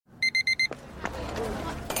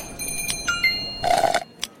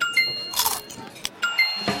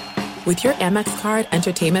With your Amex card,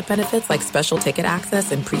 entertainment benefits like special ticket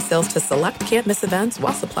access and pre-sales to select can't-miss events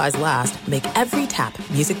while supplies last make every tap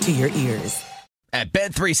music to your ears. At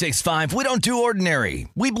Bet365, we don't do ordinary.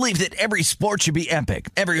 We believe that every sport should be epic.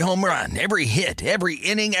 Every home run, every hit, every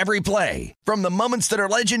inning, every play. From the moments that are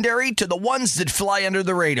legendary to the ones that fly under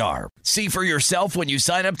the radar. See for yourself when you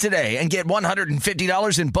sign up today and get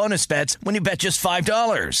 $150 in bonus bets when you bet just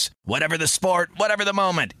 $5. Whatever the sport, whatever the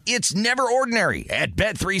moment, it's never ordinary at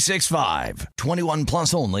Bet365. 21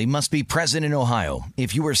 plus only. Must be present in Ohio.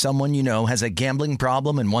 If you or someone you know has a gambling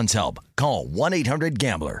problem and wants help, call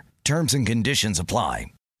 1-800-GAMBLER. Terms and conditions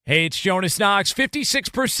apply. Hey, it's Jonas Knox.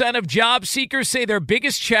 56% of job seekers say their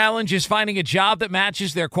biggest challenge is finding a job that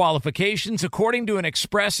matches their qualifications, according to an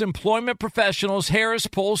Express Employment Professionals Harris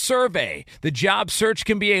Poll survey. The job search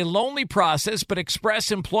can be a lonely process, but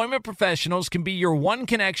Express Employment Professionals can be your one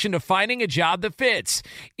connection to finding a job that fits.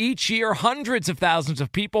 Each year, hundreds of thousands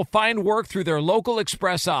of people find work through their local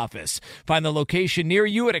Express office. Find the location near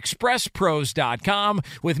you at expresspros.com.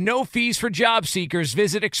 With no fees for job seekers,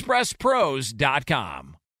 visit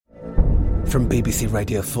expresspros.com. From BBC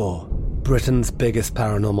Radio 4, Britain's biggest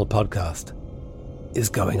paranormal podcast is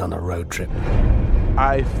going on a road trip.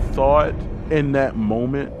 I thought in that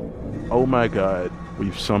moment, oh my God,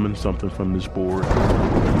 we've summoned something from this board.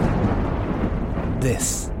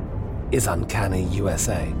 This is Uncanny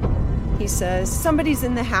USA. He says, somebody's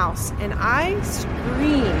in the house, and I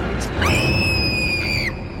screamed.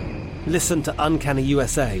 Listen to Uncanny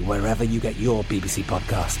USA wherever you get your BBC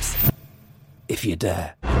podcasts, if you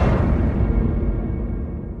dare.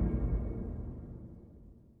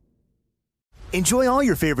 Enjoy all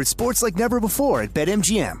your favorite sports like never before at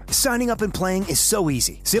BetMGM. Signing up and playing is so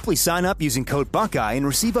easy. Simply sign up using code Buckeye and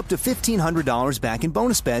receive up to $1,500 back in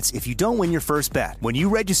bonus bets if you don't win your first bet. When you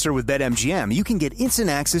register with BetMGM, you can get instant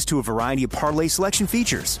access to a variety of parlay selection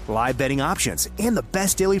features, live betting options, and the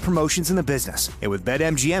best daily promotions in the business. And with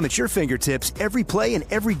BetMGM at your fingertips, every play and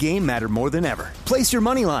every game matter more than ever. Place your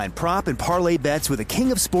moneyline, prop, and parlay bets with the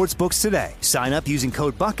king of sportsbooks today. Sign up using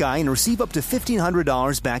code Buckeye and receive up to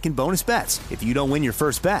 $1,500 back in bonus bets if you don't win your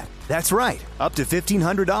first bet. That's right, up to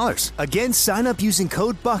 $1,500. Again, sign up using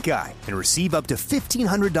code Buckeye and receive up to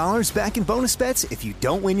 $1,500 back in bonus bets if you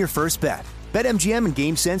don't win your first bet. BetMGM and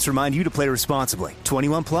GameSense remind you to play responsibly.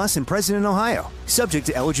 21 plus and present in Ohio. Subject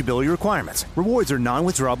to eligibility requirements. Rewards are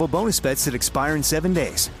non-withdrawable bonus bets that expire in 7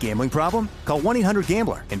 days. Gambling problem? Call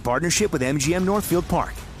 1-800-GAMBLER in partnership with MGM Northfield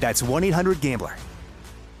Park. That's 1-800-GAMBLER.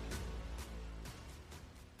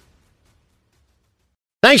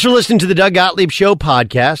 Thanks for listening to the Doug Gottlieb Show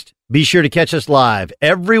podcast. Be sure to catch us live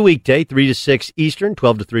every weekday, 3 to 6 Eastern,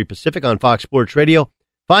 12 to 3 Pacific on Fox Sports Radio.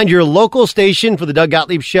 Find your local station for the Doug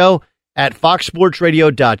Gottlieb Show at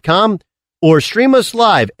foxsportsradio.com or stream us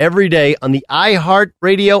live every day on the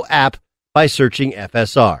iHeartRadio app by searching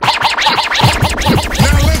FSR.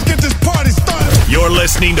 Now let's get this party started. You're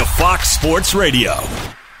listening to Fox Sports Radio.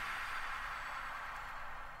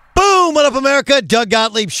 Boom! What up, America? Doug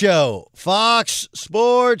Gottlieb Show, Fox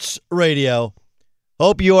Sports Radio.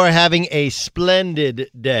 Hope you are having a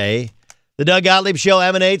splendid day. The Doug Gottlieb Show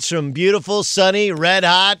emanates from beautiful, sunny,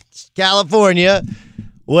 red-hot California,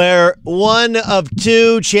 where one of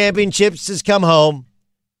 2 championships has come home.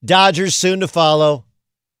 Dodgers soon to follow.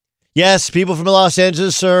 Yes, people from Los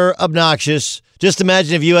Angeles are obnoxious. Just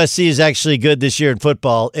imagine if USC is actually good this year in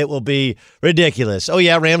football. It will be ridiculous. Oh,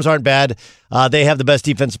 yeah, Rams aren't bad. They have the best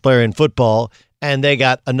defensive player in football, and they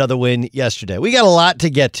got another win yesterday. We got a lot to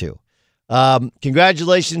get to.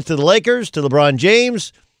 Congratulations to the Lakers, to LeBron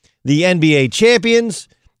James, the NBA champions.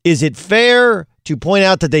 Is it fair to point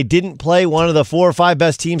out that they didn't play one of the 4 or 5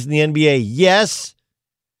 best teams in the NBA? Yes.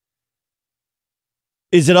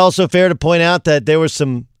 Is it also fair to point out that there was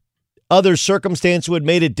some other circumstance would have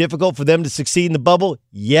made it difficult for them to succeed in the bubble?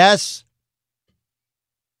 Yes.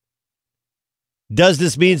 Does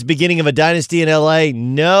this mean it's the beginning of a dynasty in LA?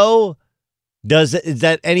 No. Does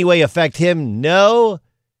that any way affect him? No.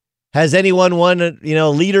 Has anyone won,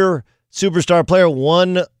 leader, superstar player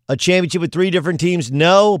won a championship with 3 different teams?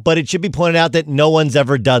 No, but it should be pointed out that no one's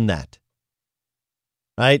ever done that.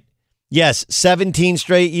 Right? Yes, 17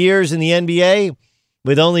 straight years in the NBA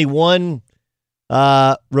with only one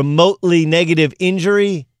remotely negative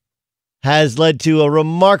injury has led to a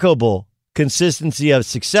remarkable consistency of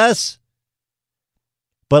success.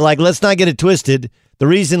 But let's not get it twisted. The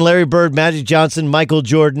reason Larry Bird, Magic Johnson, Michael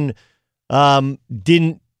Jordan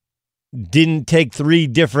didn't take 3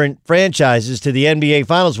 different franchises to the NBA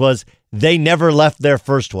Finals was they never left their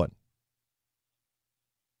first one.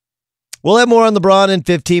 We'll have more on LeBron in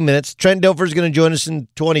 15 minutes. Trent Dilfer is going to join us in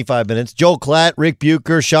 25 minutes. Joel Klatt, Rick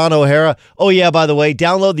Bucher, Sean O'Hara. Oh, yeah, by the way,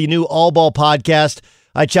 download the new All Ball podcast.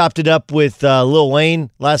 I chopped it up with Lil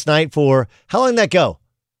Wayne last night for, how long did that go?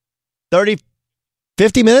 30,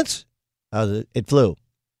 50 minutes? It flew.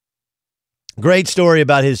 Great story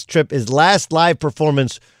about his trip. His last live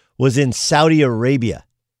performance was in Saudi Arabia.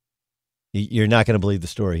 You're not going to believe the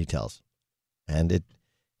story he tells. And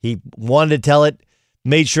he wanted to tell it.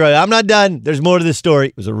 Made sure I'm not done. There's more to this story.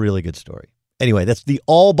 It was a really good story. Anyway, that's the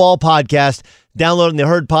All Ball podcast. Download on the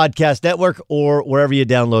Herd Podcast Network or wherever you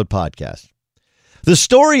download podcasts. The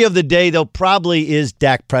story of the day, though, probably is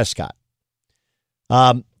Dak Prescott.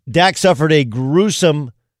 Dak suffered a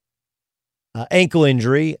gruesome ankle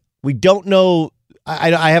injury. We don't know.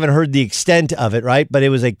 I haven't heard the extent of it, right? But it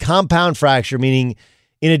was a compound fracture, meaning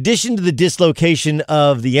in addition to the dislocation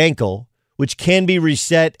of the ankle, which can be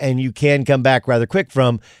reset and you can come back rather quick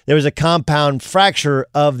from, there was a compound fracture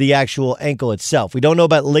of the actual ankle itself. We don't know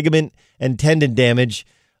about ligament and tendon damage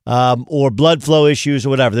or blood flow issues or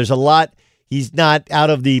whatever. There's a lot. He's not out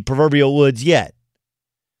of the proverbial woods yet.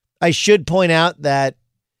 I should point out that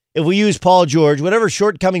if we use Paul George, whatever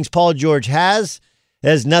shortcomings Paul George has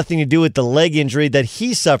nothing to do with the leg injury that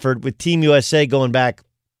he suffered with Team USA going back,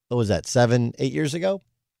 what was that, 7-8 years ago?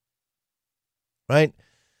 Right?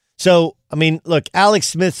 So, I mean, look, Alex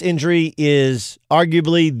Smith's injury is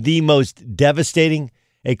arguably the most devastating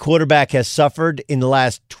a quarterback has suffered in the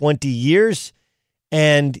last 20 years.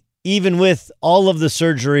 And even with all of the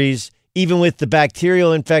surgeries, even with the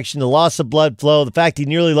bacterial infection, the loss of blood flow, the fact he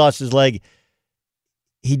nearly lost his leg,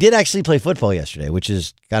 he did actually play football yesterday, which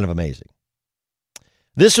is kind of amazing.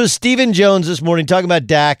 This was Stephen Jones this morning talking about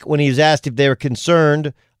Dak when he was asked if they were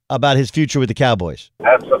concerned about his future with the Cowboys.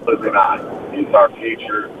 Absolutely not. He's our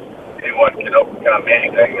future. Anyone can overcome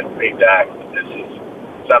anything and beat Dak. This is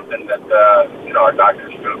something that, our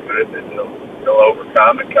doctors feel good that he'll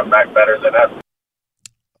overcome and come back better than ever.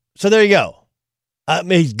 So there you go.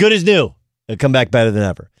 He's good as new. He'll come back better than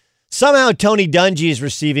ever. Somehow Tony Dungy is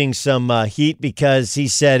receiving some heat because he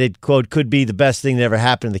said it, quote, could be the best thing that ever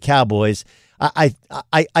happened to the Cowboys. I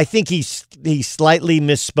think he slightly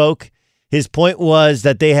misspoke. His point was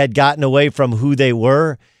that they had gotten away from who they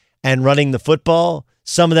were and running the football.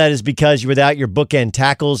 Some of that is because you're without your bookend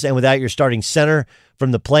tackles and without your starting center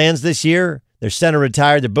from the plans this year. Their center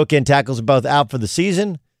retired. Their bookend tackles are both out for the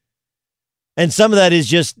season. And some of that is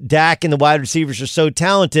just Dak and the wide receivers are so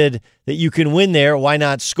talented that you can win there. Why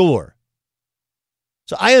not score?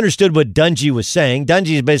 So I understood what Dungy was saying.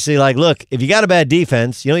 Dungy is basically like, look, if you got a bad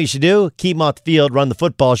defense, you know what you should do? Keep them off the field, run the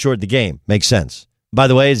football, short the game. Makes sense. By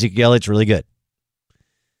the way, Ezekiel Elliott's really good.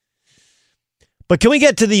 But can we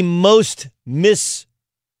get to the most misdescribed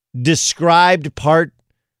part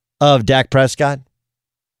of Dak Prescott?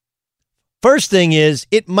 First thing is,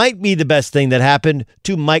 it might be the best thing that happened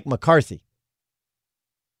to Mike McCarthy.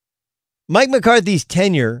 Mike McCarthy's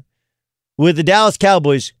tenure with the Dallas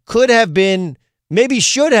Cowboys could have been, maybe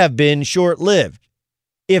should have been short-lived,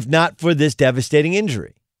 if not for this devastating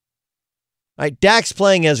injury. Right, Dak's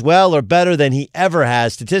playing as well or better than he ever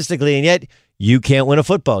has statistically, and yet you can't win a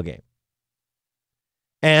football game.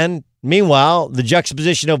 And meanwhile, the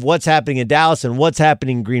juxtaposition of what's happening in Dallas and what's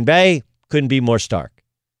happening in Green Bay couldn't be more stark.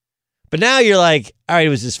 But now you're like, all right, it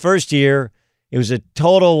was his first year. It was a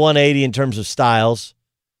total 180 in terms of styles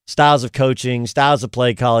of coaching, styles of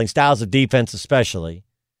play calling, styles of defense especially.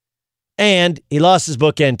 And he lost his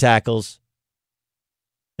bookend tackles.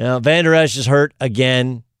 Now, Van Der Esch is hurt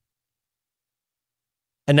again.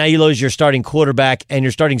 And now you lose your starting quarterback and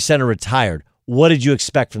your starting center retired. What did you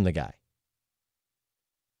expect from the guy?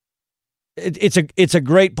 It's a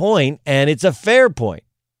great point, and it's a fair point.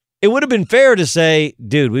 It would have been fair to say,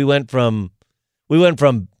 dude, we went from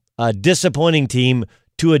a disappointing team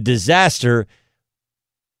to a disaster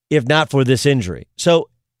if not for this injury. So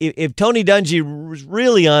if Tony Dungy was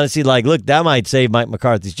really honestly like, look, that might save Mike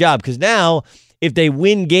McCarthy's job, because now if they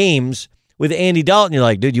win games with Andy Dalton, you're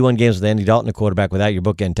like, dude, you won games with Andy Dalton, a quarterback, without your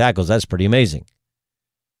bookend tackles. That's pretty amazing.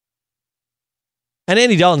 And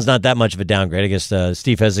Andy Dalton's not that much of a downgrade. I guess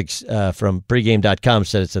Steve Fezzik from pregame.com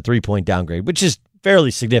said it's a 3-point downgrade, which is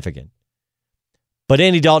fairly significant. But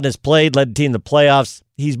Andy Dalton has played, led the team in the playoffs.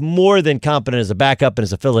 He's more than competent as a backup and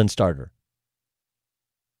as a fill-in starter.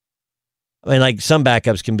 I mean, like, some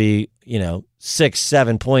backups can be,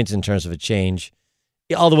 6-7 points in terms of a change,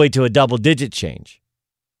 all the way to a double-digit change.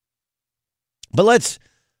 But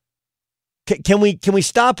can we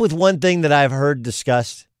stop with one thing that I've heard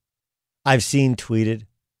discussed, I've seen tweeted,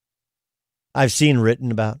 I've seen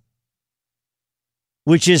written about,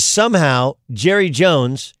 which is somehow Jerry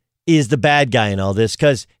Jones is the bad guy in all this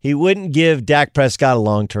because he wouldn't give Dak Prescott a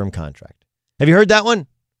long-term contract. Have you heard that one?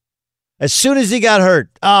 As soon as he got hurt,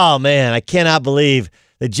 oh man, I cannot believe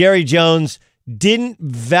that Jerry Jones didn't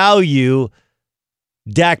value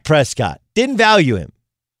Dak Prescott. Didn't value him.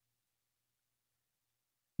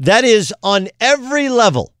 That is on every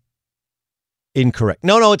level incorrect.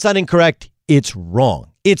 No, it's not incorrect. It's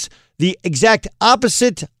wrong. It's the exact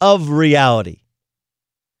opposite of reality.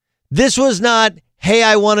 This was not, hey,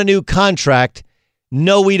 I want a new contract.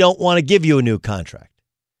 No, we don't want to give you a new contract.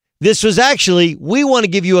 This was actually, we want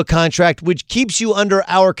to give you a contract which keeps you under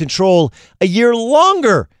our control a year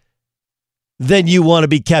longer than you want to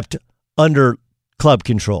be kept under club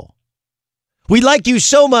control. We like you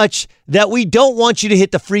so much that we don't want you to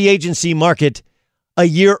hit the free agency market a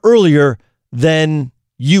year earlier than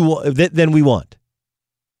we want.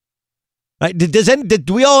 Right?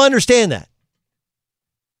 Do we all understand that?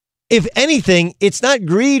 If anything, it's not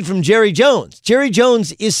greed from Jerry Jones. Jerry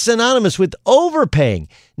Jones is synonymous with overpaying,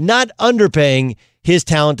 not underpaying his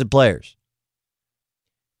talented players.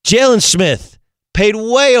 Jalen Smith paid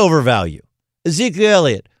way over value. Ezekiel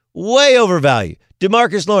Elliott, way over value.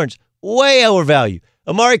 DeMarcus Lawrence, way over value.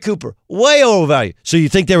 Amari Cooper, way over value. So you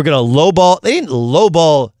think they were going to lowball? They didn't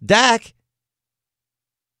lowball Dak.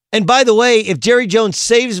 And by the way, if Jerry Jones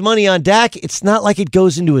saves money on Dak, it's not like it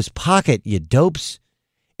goes into his pocket, you dopes.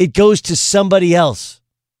 It goes to somebody else.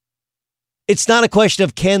 It's not a question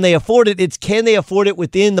of can they afford it. It's can they afford it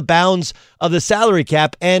within the bounds of the salary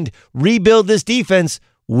cap and rebuild this defense,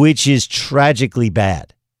 which is tragically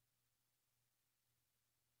bad.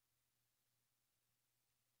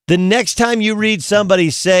 The next time you read somebody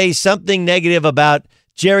say something negative about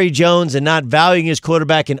Jerry Jones and not valuing his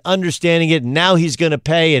quarterback and understanding it, and now he's going to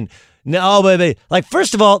pay and no, baby. Like,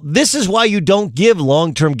 first of all, this is why you don't give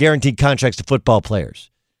long-term guaranteed contracts to football players.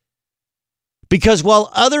 Because while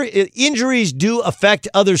other injuries do affect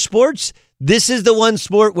other sports, this is the one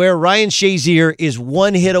sport where Ryan Shazier is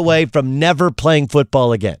one hit away from never playing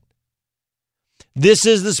football again. This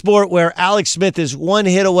is the sport where Alex Smith is one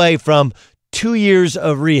hit away from 2 years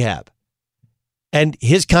of rehab. And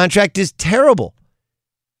his contract is terrible.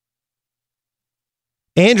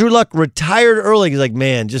 Andrew Luck retired early. He's like,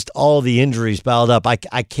 man, just all the injuries piled up. I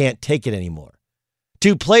can't take it anymore.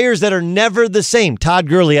 To players that are never the same. Todd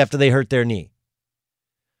Gurley after they hurt their knee.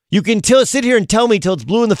 You can sit here and tell me till it's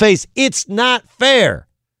blue in the face, it's not fair.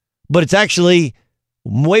 But it's actually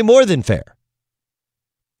way more than fair.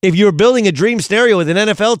 If you were building a dream scenario with an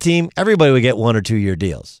NFL team, everybody would get 1 or 2 year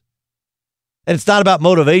deals. And it's not about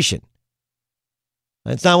motivation.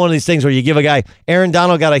 It's not one of these things where you give a guy, Aaron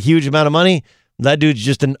Donald got a huge amount of money. That dude's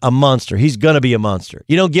just a monster. He's going to be a monster.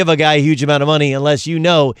 You don't give a guy a huge amount of money unless you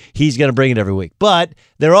know he's going to bring it every week. But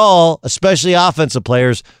they're all, especially offensive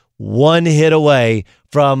players, one hit away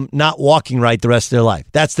from not walking right the rest of their life.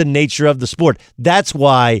 That's the nature of the sport. That's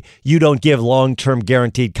why you don't give long-term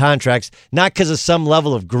guaranteed contracts, not because of some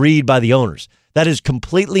level of greed by the owners. That is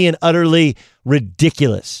completely and utterly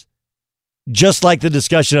ridiculous. Just like the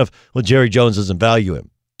discussion of, well, Jerry Jones doesn't value him.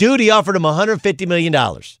 Dude, he offered him $150 million.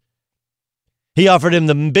 He offered him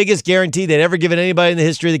the biggest guarantee they'd ever given anybody in the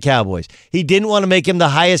history of the Cowboys. He didn't want to make him the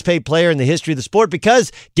highest paid player in the history of the sport because,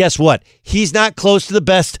 guess what? He's not close to the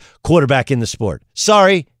best quarterback in the sport.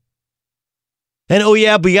 Sorry. And oh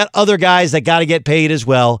yeah, we got other guys that got to get paid as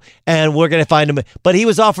well, and we're going to find him. But he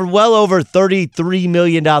was offered well over $33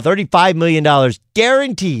 million, $35 million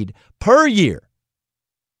guaranteed per year.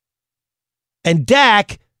 And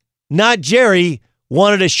Dak, not Jerry,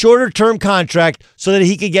 wanted a shorter-term contract so that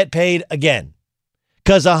he could get paid again.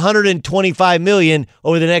 Because $125 million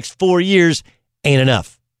over the next 4 years ain't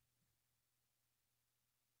enough.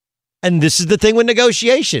 And this is the thing with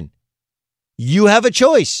negotiation. You have a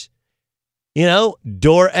choice. You know,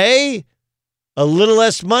 door A, a little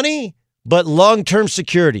less money, but long-term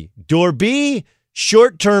security. Door B,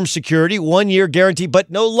 short-term security, 1 year guarantee, but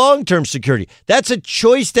no long-term security. That's a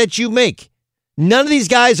choice that you make. None of these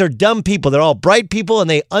guys are dumb people. They're all bright people, and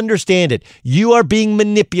they understand it. You are being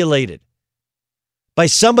manipulated by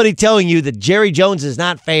somebody telling you that Jerry Jones is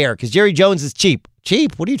not fair because Jerry Jones is cheap.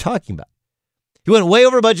 Cheap? What are you talking about? He went way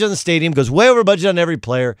over budget on the stadium, goes way over budget on every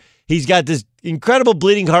player. He's got this incredible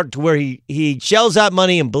bleeding heart to where he shells out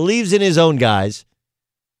money and believes in his own guys.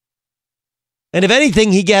 And if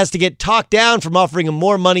anything, he has to get talked down from offering him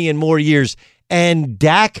more money in more years. And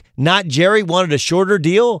Dak, not Jerry, wanted a shorter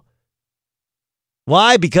deal.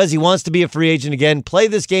 Why? Because he wants to be a free agent again, play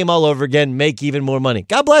this game all over again, make even more money.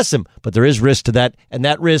 God bless him. But there is risk to that, and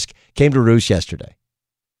that risk came to roost yesterday.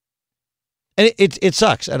 And it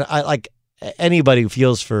sucks. And anybody who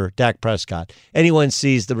feels for Dak Prescott, anyone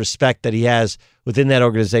sees the respect that he has within that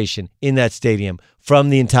organization, in that stadium, from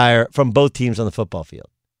both teams on the football field.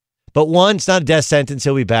 But one, it's not a death sentence.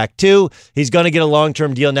 He'll be back. Two, he's going to get a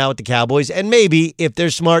long-term deal now with the Cowboys. And maybe, if they're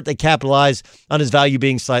smart, they capitalize on his value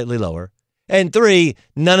being slightly lower. And three,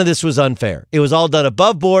 none of this was unfair. It was all done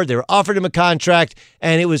above board. They were offered him a contract,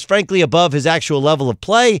 and it was frankly above his actual level of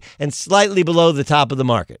play and slightly below the top of the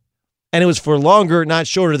market. And it was for longer, not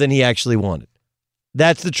shorter than he actually wanted.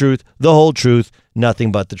 That's the truth, the whole truth,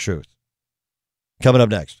 nothing but the truth. Coming up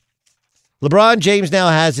next. LeBron James now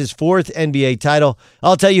has his 4th NBA title.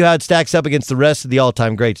 I'll tell you how it stacks up against the rest of the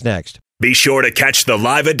all-time greats next. Be sure to catch the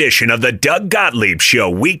live edition of the Doug Gottlieb Show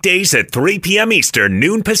weekdays at 3 p.m. Eastern,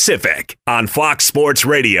 noon Pacific on Fox Sports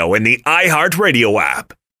Radio and the iHeartRadio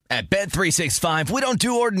app. At Bet365, we don't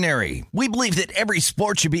do ordinary. We believe that every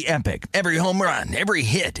sport should be epic. Every home run, every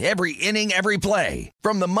hit, every inning, every play.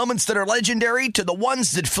 From the moments that are legendary to the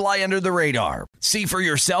ones that fly under the radar. See for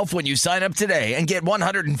yourself when you sign up today and get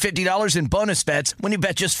 $150 in bonus bets when you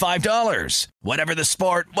bet just $5. Whatever the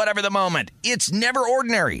sport, whatever the moment, it's never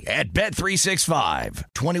ordinary at Bet365.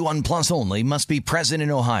 21 plus only. Must be present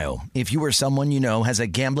in Ohio. If you or someone you know has a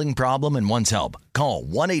gambling problem and wants help, call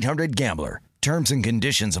 1-800-GAMBLER. Terms and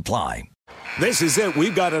conditions apply. This is it.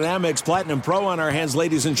 We've got an Amex Platinum Pro on our hands,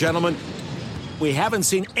 ladies and gentlemen. We haven't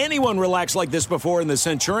seen anyone relax like this before in the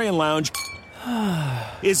Centurion Lounge.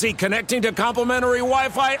 Is he connecting to complimentary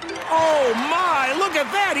Wi-Fi? Oh, my. Look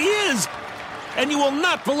at that. He is. And you will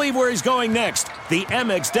not believe where he's going next. The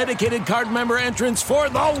Amex dedicated card member entrance for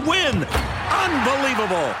the win.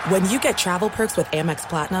 Unbelievable. When you get travel perks with Amex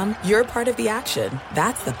Platinum, you're part of the action.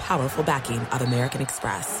 That's the powerful backing of American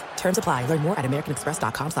Express. Terms apply. Learn more at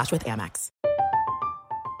americanexpress.com/withAmex.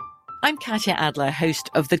 I'm Katya Adler, host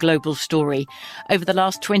of The Global Story. Over the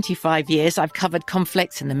last 25 years, I've covered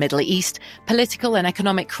conflicts in the Middle East, political and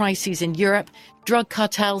economic crises in Europe, drug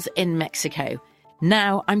cartels in Mexico.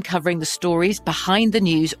 Now I'm covering the stories behind the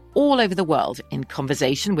news all over the world in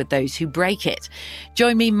conversation with those who break it.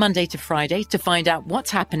 Join me Monday to Friday to find out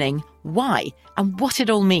what's happening, why, and what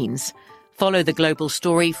it all means. Follow The Global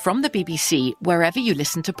Story from the BBC wherever you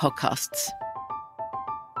listen to podcasts.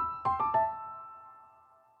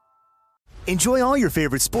 Enjoy all your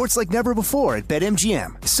favorite sports like never before at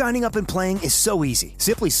BetMGM. Signing up and playing is so easy.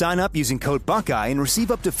 Simply sign up using code Buckeye and receive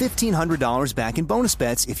up to $1,500 back in bonus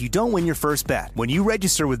bets if you don't win your first bet. When you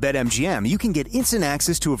register with BetMGM, you can get instant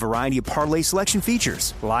access to a variety of parlay selection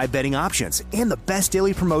features, live betting options, and the best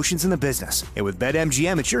daily promotions in the business. And with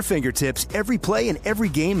BetMGM at your fingertips, every play and every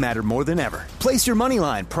game matter more than ever. Place your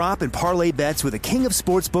moneyline, prop, and parlay bets with the king of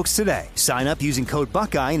sportsbooks today. Sign up using code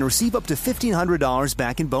Buckeye and receive up to $1,500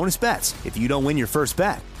 back in bonus bets if you don't win your first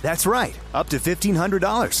bet. That's right, up to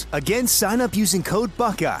 $1,500. Again, sign up using code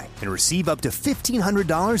Buckeye and receive up to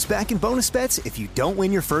 $1,500 back in bonus bets if you don't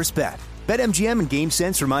win your first bet. BetMGM and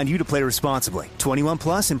GameSense remind you to play responsibly. 21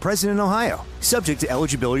 plus and present in Ohio. Subject to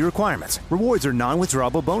eligibility requirements. Rewards are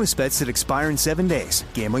non-withdrawable bonus bets that expire in 7 days.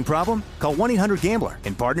 Gambling problem? Call 1-800-GAMBLER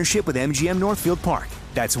in partnership with MGM Northfield Park.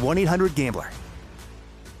 That's 1-800-GAMBLER.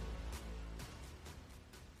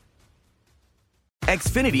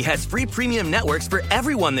 Xfinity has free premium networks for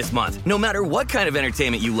everyone this month, no matter what kind of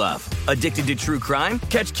entertainment you love. Addicted to true crime?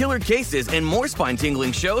 Catch killer cases and more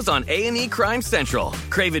spine-tingling shows on A&E Crime Central.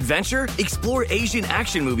 Crave adventure? Explore Asian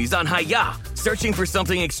action movies on Hi-Ya. Searching for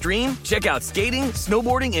something extreme? Check out skating,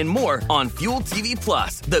 snowboarding, and more on Fuel TV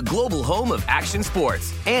Plus, the global home of action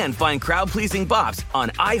sports. And find crowd-pleasing bops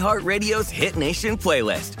on iHeartRadio's Hit Nation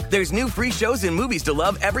playlist. There's new free shows and movies to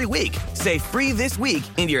love every week. Say free this week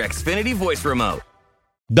in your Xfinity voice remote.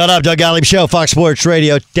 Done up, Doug Gottlieb Show, Fox Sports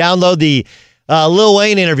Radio. Download the Lil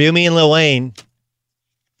Wayne interview, me and Lil Wayne.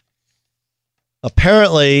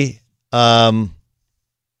 Apparently, like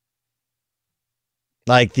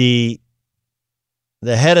the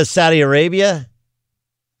head of Saudi Arabia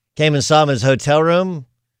came and saw him in his hotel room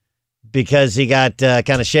because he got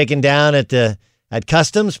kind of shaken down at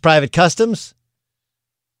customs, private customs.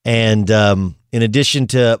 And in addition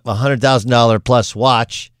to a $100,000 plus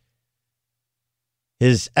watch,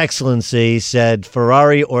 His Excellency said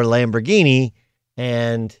Ferrari or Lamborghini,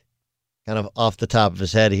 and kind of off the top of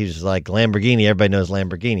his head, he was like, Lamborghini, everybody knows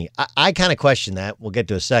Lamborghini. I kind of question that. We'll get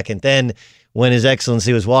to a second. Then when His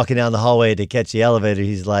Excellency was walking down the hallway to catch the elevator,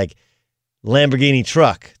 he's like, Lamborghini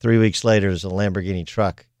truck. 3 weeks later, there's a Lamborghini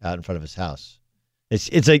truck out in front of his house.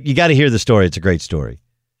 You got to hear the story. It's a great story.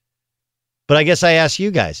 But I guess I ask you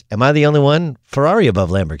guys, am I the only one? Ferrari above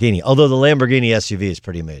Lamborghini, although the Lamborghini SUV is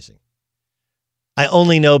pretty amazing. I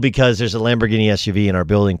only know because there's a Lamborghini SUV in our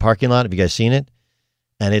building parking lot. Have you guys seen it?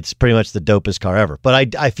 And it's pretty much the dopest car ever.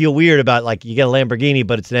 But I feel weird about, like, you get a Lamborghini,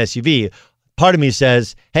 but it's an SUV. Part of me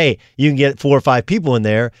says, hey, you can get 4 or 5 people in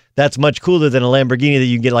there. That's much cooler than a Lamborghini that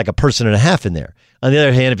you can get like a person and a half in there. On the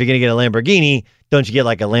other hand, if you're going to get a Lamborghini, don't you get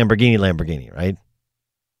like a Lamborghini, right?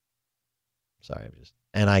 Sorry.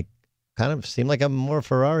 And I kind of seem like I'm more a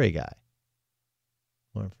Ferrari guy.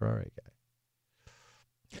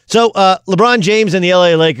 So LeBron James and the LA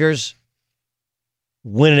Lakers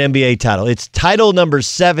win an NBA title. It's title number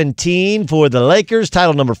 17 for the Lakers,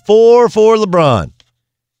 title number 4 for LeBron.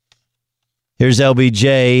 Here's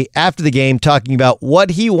LBJ after the game talking about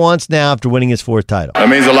what he wants now after winning his 4th title. It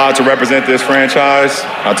means a lot to represent this franchise.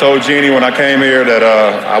 I told Jeannie when I came here that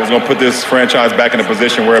I was going to put this franchise back in a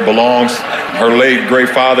position where it belongs. Her late great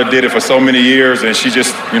father did it for so many years, and she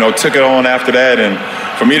just, took it on after that. And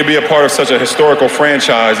for me to be a part of such a historical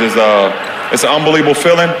franchise is it's an unbelievable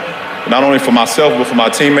feeling. Not only for myself, but for my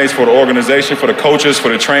teammates, for the organization, for the coaches, for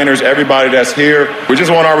the trainers, everybody that's here. We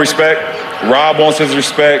just want our respect. Rob wants his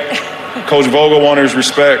respect. Coach Vogel wants his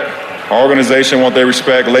respect. Our organization wants their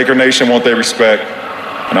respect. Laker Nation wants their respect.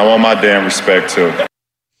 And I want my damn respect, too.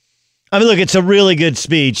 I mean, look, it's a really good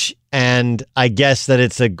speech, and I guess that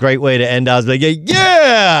it's a great way to end. I was like,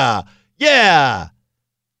 yeah.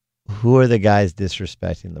 Who are the guys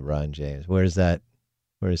disrespecting LeBron James? Where's that?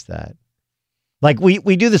 Like, we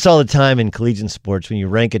do this all the time in collegiate sports when you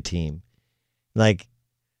rank a team. Like,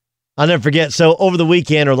 I'll never forget. So over the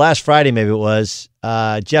weekend, or last Friday maybe it was,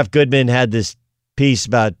 Jeff Goodman had this piece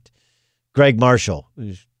about Greg Marshall,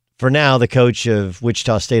 who's for now the coach of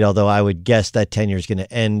Wichita State, although I would guess that tenure is going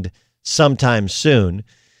to end sometime soon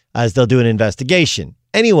as they'll do an investigation.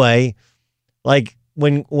 Anyway, like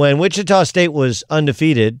when Wichita State was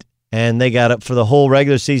undefeated and they got up for the whole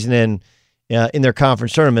regular season and in their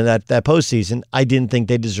conference tournament, that postseason, I didn't think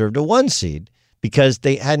they deserved a 1 seed because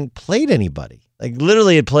they hadn't played anybody. Like,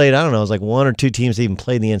 literally had played, I don't know, it was like 1 or 2 teams that even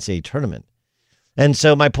played in the NCAA tournament. And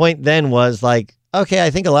so my point then was like, okay, I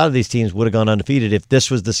think a lot of these teams would have gone undefeated if this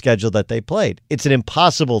was the schedule that they played. It's an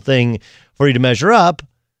impossible thing for you to measure up.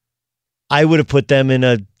 I would have put them in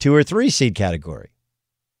a 2 or 3 seed category.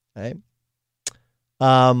 Okay?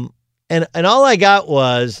 And all I got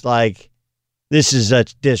was like, this is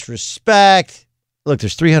such disrespect. Look,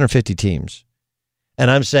 there's 350 teams. And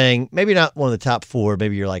I'm saying maybe not one of the top 4,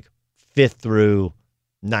 maybe you're like 5th through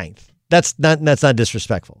 9th. That's not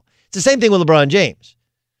disrespectful. It's the same thing with LeBron James.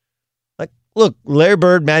 Like, look, Larry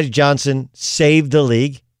Bird, Magic Johnson saved the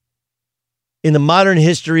league. In the modern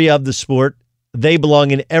history of the sport, they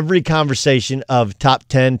belong in every conversation of top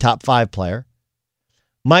 10, top 5 player.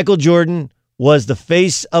 Michael Jordan was the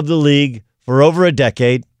face of the league for over a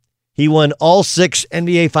decade. He won all 6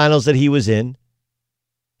 NBA finals that he was in.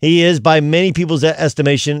 He is, by many people's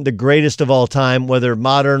estimation, the greatest of all time, whether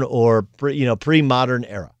modern or pre-modern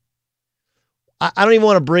era. I don't even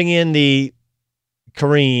want to bring in the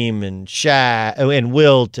Kareem and Shaq and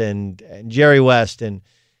Wilt and Jerry West and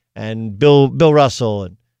Bill Russell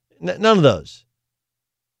and none of those.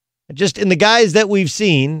 Just in the guys that we've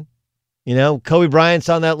seen, Kobe Bryant's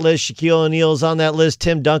on that list, Shaquille O'Neal's on that list,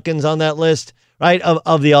 Tim Duncan's on that list, right,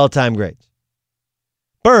 of the all-time greats.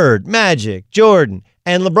 Bird, Magic, Jordan,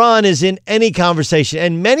 and LeBron is in any conversation,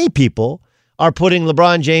 and many people are putting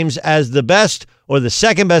LeBron James as the best or the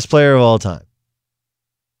second best player of all time.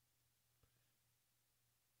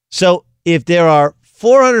 So if there are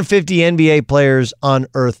 450 NBA players on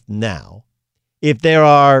earth now, if there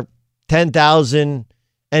are 10,000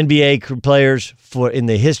 NBA players in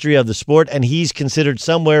the history of the sport, and he's considered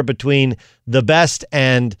somewhere between the best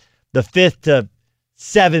and the 5th to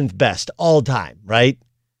 7th best all time, right?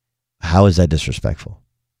 How is that disrespectful?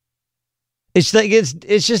 It's like it's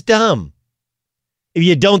just dumb. If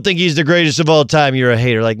you don't think he's the greatest of all time, you're a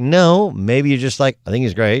hater. Like, no, maybe you're just like, I think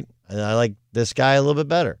he's great, and I like this guy a little bit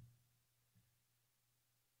better.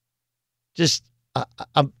 Just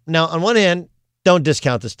now, on one hand, don't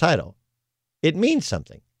discount this title. It means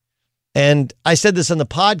something. And I said this on the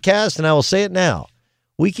podcast, and I will say it now.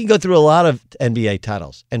 We can go through a lot of NBA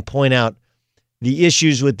titles and point out the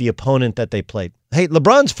issues with the opponent that they played. Hey,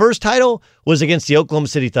 LeBron's first title was against the Oklahoma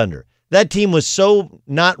City Thunder. That team was so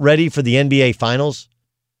not ready for the NBA Finals.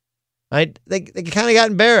 Right? They kind of got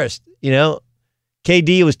embarrassed.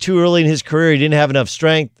 KD was too early in his career. He didn't have enough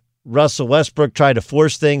strength. Russell Westbrook tried to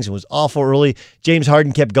force things and was awful early. James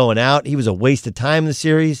Harden kept going out. He was a waste of time in the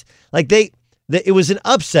series. Like it was an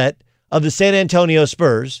upset of the San Antonio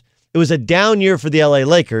Spurs. It was a down year for the LA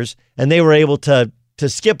Lakers, and they were able to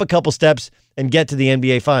skip a couple steps and get to the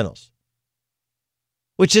NBA Finals,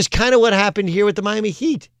 which is kind of what happened here with the Miami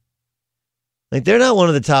Heat. Like, they're not one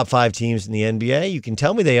of the top 5 teams in the NBA. You can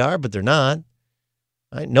tell me they are, but they're not.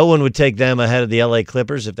 Right? No one would take them ahead of the LA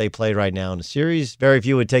Clippers if they played right now in a series. Very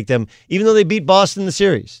few would take them, even though they beat Boston in the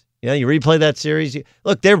series. You replay that series.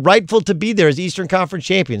 Look, they're rightful to be there as Eastern Conference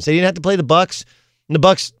champions. They didn't have to play the Bucks, and the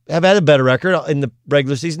Bucks have had a better record in the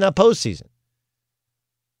regular season, not postseason.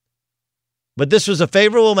 But this was a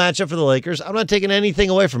favorable matchup for the Lakers. I'm not taking anything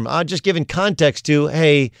away from it. I'm just giving context to,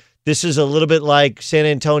 hey, this is a little bit like San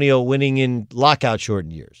Antonio winning in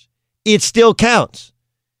lockout-shortened years. It still counts.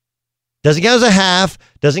 Doesn't count as a half,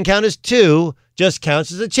 doesn't count as 2, just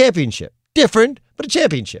counts as a championship. Different, but a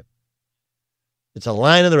championship. It's a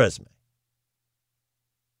line on the resume.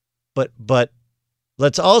 But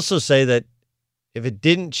let's also say that if it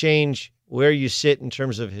didn't change where you sit in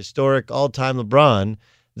terms of historic all-time LeBron,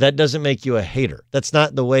 that doesn't make you a hater. That's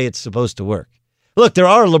not the way it's supposed to work. Look, there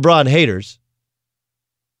are LeBron haters,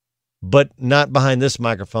 but not behind this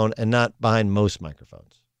microphone and not behind most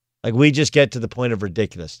microphones. Like, we just get to the point of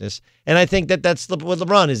ridiculousness. And I think that's what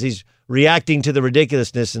LeBron is. He's reacting to the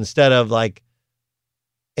ridiculousness instead of, like,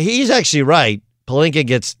 he's actually right. Pelinka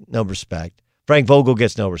gets no respect. Frank Vogel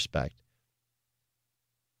gets no respect.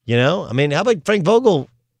 I mean, how about Frank Vogel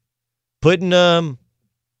putting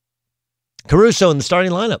Caruso in the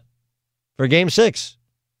starting lineup for Game 6?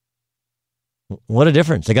 What a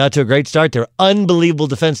difference. They got to a great start. They're unbelievable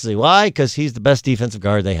defensively. Why? Because he's the best defensive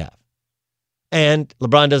guard they have. And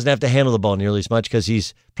LeBron doesn't have to handle the ball nearly as much because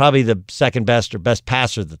he's probably the second best or best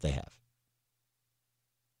passer that they have.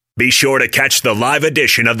 Be sure to catch the live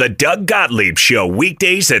edition of the Doug Gottlieb Show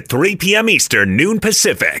weekdays at 3 p.m. Eastern, noon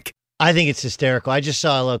Pacific. I think it's hysterical. I just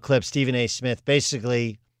saw a little clip, Stephen A. Smith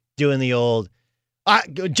basically doing the old,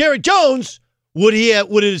 Jerry Jones, would it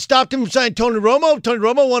have stopped him from signing Tony Romo? Tony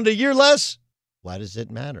Romo wanted a year less. Why does it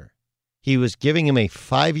matter? He was giving him a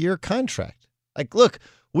 5-year contract. Like, look,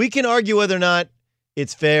 we can argue whether or not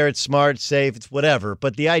it's fair, it's smart, it's safe, it's whatever.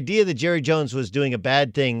 But the idea that Jerry Jones was doing a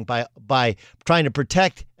bad thing by trying to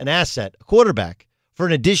protect an asset, a quarterback, for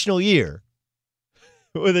an additional year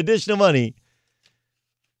with additional money,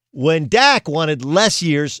 when Dak wanted less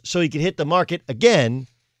years so he could hit the market again,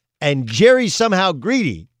 and Jerry's somehow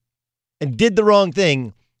greedy and did the wrong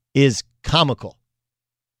thing, is comical.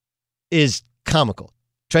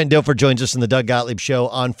 Trent Dilfer joins us in the Doug Gottlieb Show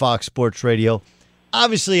on Fox Sports Radio.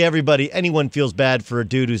 Obviously, anyone feels bad for a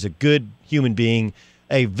dude who's a good human being,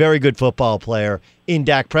 a very good football player in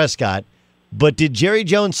Dak Prescott. But did Jerry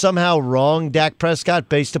Jones somehow wrong Dak Prescott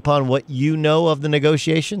based upon what you know of the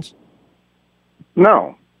negotiations?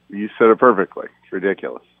 No. You said it perfectly. It's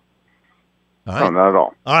ridiculous. All right. No, not at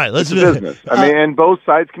all. All right, let's do business. I mean, and both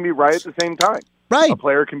sides can be right at the same time. Right. A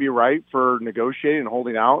player can be right for negotiating and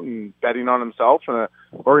holding out and betting on himself, and an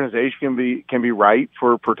organization can be right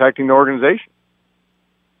for protecting the organization.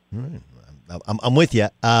 I'm with you.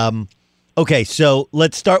 Okay, so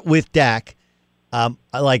let's start with Dak. I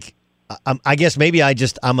guess maybe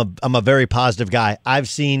I'm a very positive guy. I've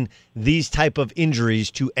seen these type of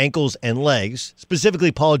injuries to ankles and legs,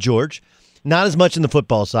 specifically Paul George, not as much in the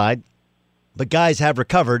football side, but guys have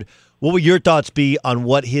recovered. What would your thoughts be on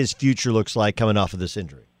what his future looks like coming off of this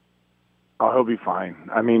injury? Oh, he'll be fine.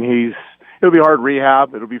 I mean, it'll be hard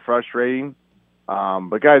rehab. It'll be frustrating.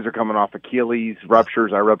 But guys are coming off Achilles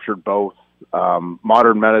ruptures. I ruptured both.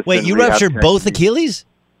 Modern medicine. Wait, you ruptured both Achilles?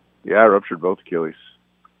 Yeah, I ruptured both Achilles.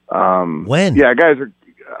 When? Yeah, guys are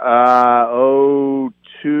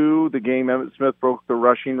 2002, the game Emmitt Smith broke the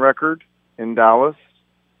rushing record in Dallas,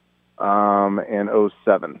 and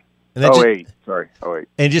 2007. 08. Sorry, 08.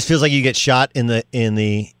 And it just feels like you get shot in the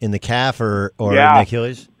calf or in the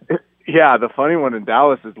Achilles? Yeah, the funny one in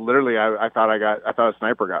Dallas is literally I thought a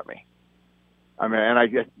sniper got me. I mean,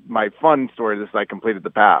 and my fun story is I completed the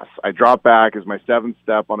pass. I dropped back as my 7th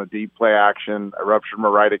step on a deep play action. I ruptured my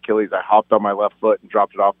right Achilles. I hopped on my left foot and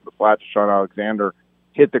dropped it off the flat to Sean Alexander,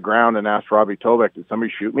 hit the ground and asked Robbie Tobeck, did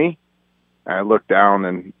somebody shoot me? And I looked down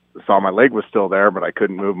and saw my leg was still there, but I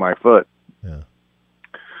couldn't move my foot.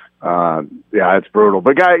 Yeah, it's brutal.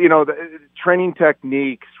 But the training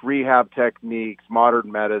techniques, rehab techniques,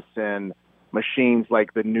 modern medicine, machines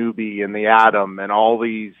like the Newbie and the Atom and all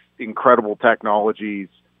these incredible technologies.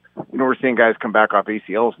 We're seeing guys come back off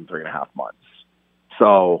ACLs in 3.5 months.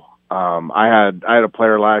 So I had a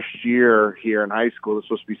player last year here in high school that's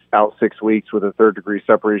supposed to be out 6 weeks with a 3rd-degree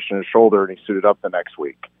separation in his shoulder, and he suited up the next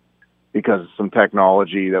week because of some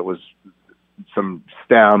technology that was some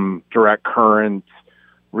STEM, direct current,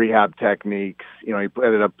 rehab techniques. He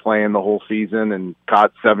ended up playing the whole season and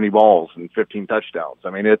caught 70 balls and 15 touchdowns.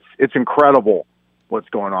 I mean, it's incredible what's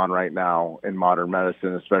going on right now in modern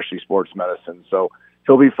medicine, especially sports medicine. So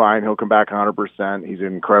he'll be fine. He'll come back 100%. He's an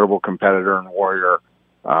incredible competitor and warrior.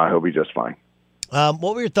 He'll be just fine.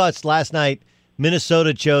 What were your thoughts last night?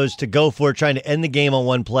 Minnesota chose to go for it, trying to end the game on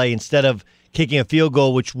one play instead of kicking a field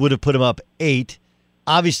goal, which would have put them up 8.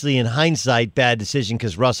 Obviously, in hindsight, bad decision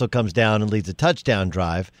because Russell comes down and leads a touchdown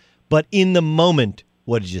drive. But in the moment,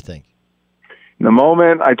 what did you think? In the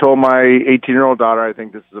moment, I told my 18-year-old daughter, I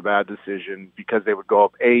think this is a bad decision because they would go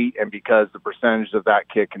up 8 and because the percentage of that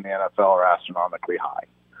kick in the NFL are astronomically high.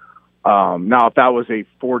 Now, if that was a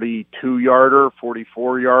 42-yarder,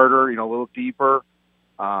 44-yarder, a little deeper,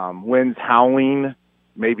 winds howling,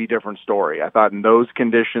 maybe different story. I thought in those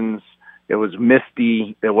conditions, it was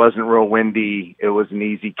misty, it wasn't real windy, it was an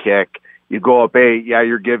easy kick. You go up 8, yeah,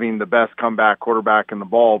 you're giving the best comeback quarterback in the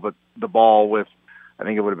ball, but the ball with, I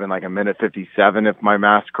think it would have been like a minute 57 if my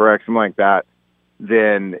math's correct, something like that,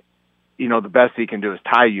 then, the best he can do is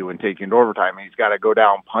tie you and take you into overtime. And he's got to go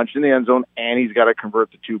down, punch in the end zone, and he's got to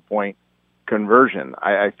convert the 2-point conversion.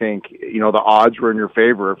 I think, the odds were in your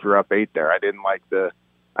favor if you're up 8 there. I didn't like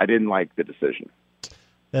the decision.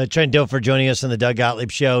 Trent Dilfer joining us on the Doug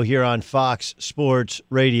Gottlieb Show here on Fox Sports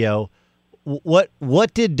Radio.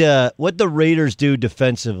 What did the Raiders do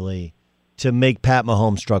defensively to make Pat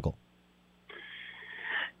Mahomes struggle?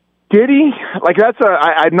 Did he?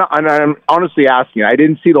 I'm honestly asking. I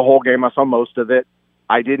didn't see the whole game. I saw most of it.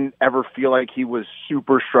 I didn't ever feel like he was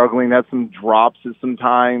super struggling. Had some drops at some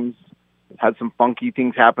times. Had some funky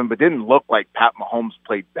things happen, but didn't look like Pat Mahomes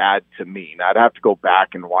played bad to me. Now, I'd have to go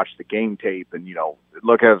back and watch the game tape and,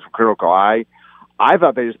 look at it with a critical eye. I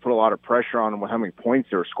thought they just put a lot of pressure on them with how many points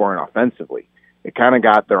they were scoring offensively. It kind of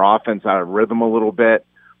got their offense out of rhythm a little bit.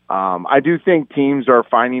 I do think teams are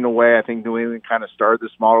finding a way. I think New England kind of started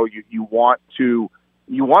this model. You want to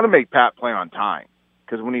make Pat play on time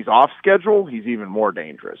because when he's off schedule, he's even more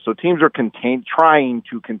dangerous. So teams are trying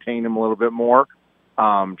to contain him a little bit more,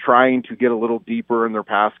 trying to get a little deeper in their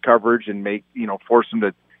pass coverage and force him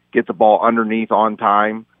to get the ball underneath on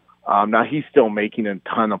time. Now he's still making a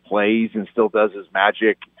ton of plays and still does his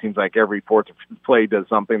magic. It seems like every fourth play does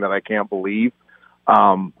something that I can't believe.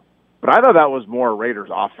 But I thought that was more Raiders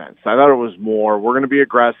offense. I thought it was more, we're going to be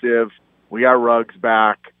aggressive. We got Ruggs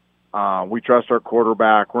back. We trust our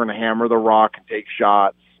quarterback. We're going to hammer the rock and take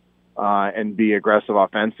shots and be aggressive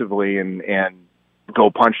offensively and go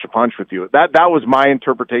punch to punch with you. That was my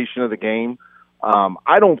interpretation of the game.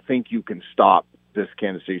 I don't think you can stop this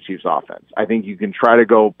Kansas City Chiefs offense. I think you can try to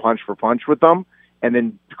go punch for punch with them and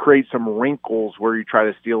then create some wrinkles where you try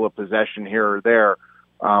to steal a possession here or there.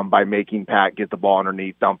 By making Pat get the ball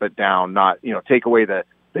underneath, dump it down, not, take away the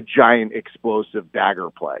giant explosive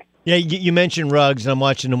dagger play. Yeah, you mentioned Ruggs, and I'm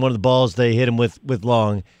watching one of the balls they hit him with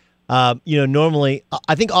long. Normally,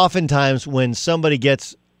 I think oftentimes when somebody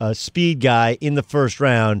gets a speed guy in the first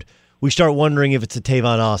round, we start wondering if it's a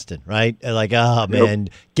Tavon Austin, right? Like, man,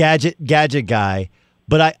 gadget guy.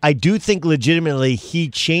 But I do think legitimately he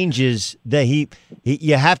changes that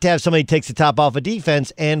you have to have somebody who takes the top off of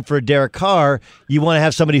defense, and for Derek Carr, you want to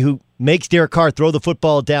have somebody who makes Derek Carr throw the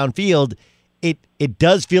football downfield. It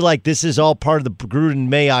does feel like this is all part of the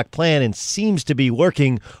Gruden-Mayock plan and seems to be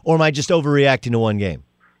working, or am I just overreacting to one game?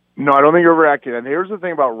 No, I don't think you're overreacting. And here's the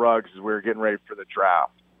thing about Ruggs is we were getting ready for the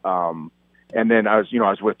draft. And then I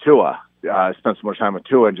was with Tua. I spent so much time with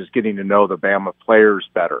Tua and just getting to know the Bama players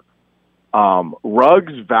better.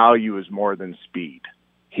 Ruggs' value is more than speed.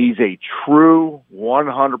 He's a true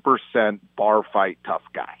 100% bar fight tough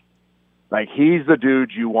guy. Like, he's the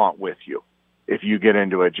dude you want with you if you get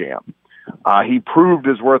into a jam. He proved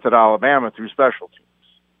his worth at Alabama through special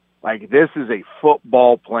teams. Like, this is a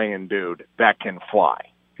football playing dude that can fly.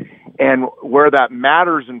 And where that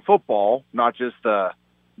matters in football, not just the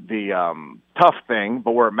tough thing,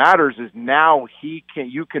 but where it matters is now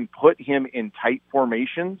you can put him in tight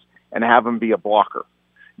formations and have him be a blocker.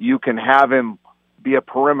 You can have him be a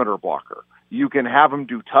perimeter blocker. You can have him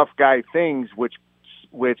do tough guy things, which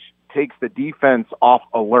takes the defense off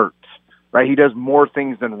alert, right? He does more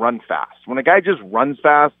things than run fast. When a guy just runs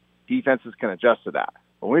fast, defenses can adjust to that.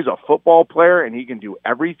 But when he's a football player and he can do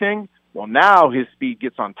everything, well, now his speed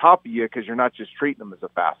gets on top of you because you're not just treating him as a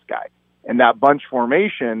fast guy. And that bunch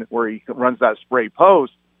formation where he runs that spray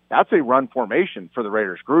post, that's a run formation for the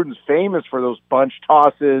Raiders. Gruden's famous for those bunch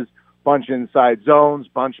tosses, bunch inside zones,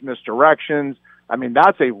 bunch misdirections. I mean,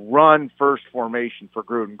 that's a run-first formation for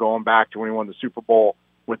Gruden going back to when he won the Super Bowl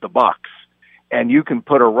with the Bucs. And you can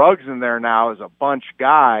put a Ruggs in there now as a bunch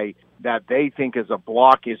guy that they think is a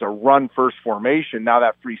block, is a run-first formation. Now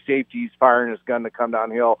that free safety, he's firing his gun to come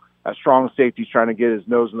downhill. A strong safety's trying to get his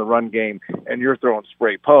nose in the run game, and you're throwing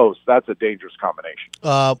spray posts. That's a dangerous combination.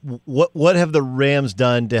 What have the Rams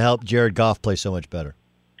done to help Jared Goff play so much better?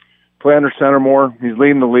 Play under center more. He's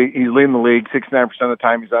leading the league. 69% of the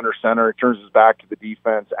time he's under center. He turns his back to the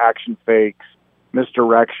defense. Action fakes.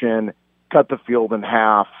 misdirection, cut the field in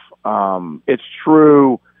half. It's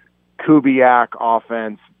true Kubiak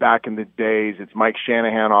offense back in the days. It's Mike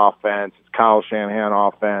Shanahan offense. It's Kyle Shanahan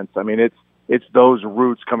offense. I mean, it's those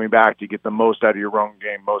roots coming back to get the most out of your run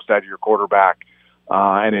game, most out of your quarterback.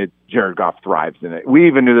 And Jared Goff thrives in it. We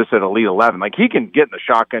even knew this at Elite 11. Like, he can get in the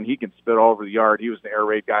shotgun. He can spit all over the yard. He was an air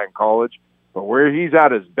raid guy in college. But where he's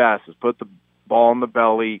at his best is put the ball in the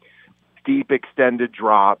belly, deep extended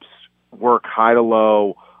drops, work high to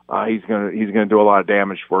low. He's gonna do a lot of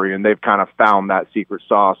damage for you, and they've kind of found that secret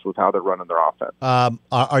sauce with how they're running their offense.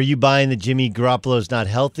 Are you buying that Jimmy Garoppolo's not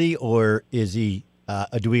healthy, or is he?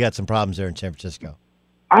 Do we got some problems there in San Francisco?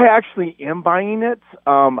 I actually am buying it.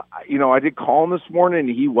 I did call him this morning,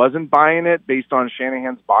 and he wasn't buying it based on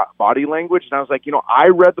Shanahan's body language. And I was like, I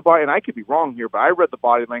read the body, and I could be wrong here, but I read the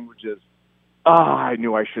body language as, I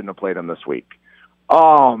knew I shouldn't have played him this week.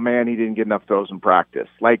 Oh, man, he didn't get enough throws in practice.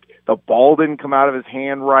 Like, the ball didn't come out of his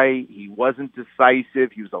hand right. He wasn't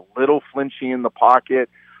decisive. He was a little flinchy in the pocket.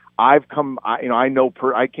 I came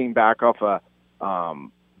back off a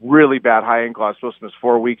really bad high ankle. I was supposed to miss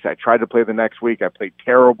 4 weeks. I tried to play the next week. I played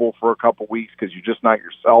terrible for a couple weeks because you're just not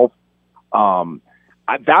yourself.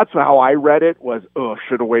 That's how I read it was,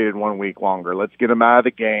 should have waited 1 week longer. Let's get him out of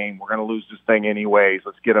the game. We're going to lose this thing anyways.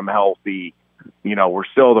 Let's get him healthy. We're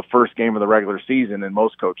still the first game of the regular season in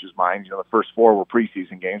most coaches' minds. The first 4 were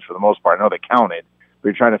preseason games for the most part. I know they counted, but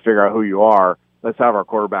you're trying to figure out who you are. Let's have our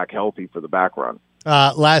quarterback healthy for the back run.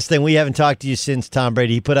 Last thing, we haven't talked to you since Tom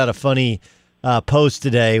Brady. He put out a funny post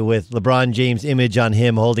today with LeBron James' image on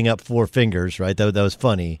him holding up 4 fingers, right? That was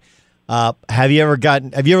funny. Have you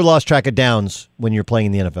ever lost track of downs when you're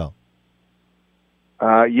playing in the NFL?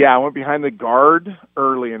 Yeah, I went behind the guard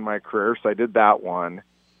early in my career, so I did that one.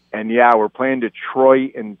 And, yeah, we're playing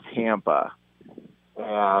Detroit and Tampa.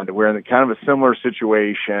 And we're in kind of a similar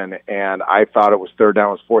situation, and I thought it was third down,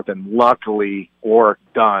 it was 4th, and luckily Orrick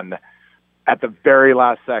Dunn at the very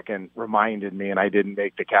last second reminded me, and I didn't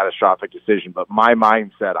make the catastrophic decision. But my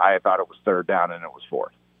mindset, I thought it was third down, and it was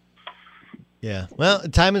 4th. Yeah. Well,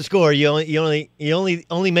 time and score. You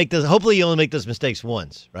only make those. Hopefully, you only make those mistakes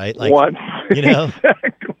once, right? Like, once.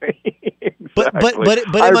 Exactly. But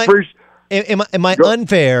am I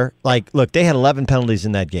unfair? Like, look, they had 11 penalties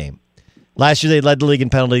in that game. Last year they led the league in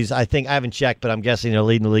penalties. I haven't checked, but I'm guessing they're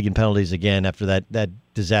leading the league in penalties again after that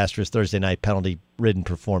disastrous Thursday night penalty-ridden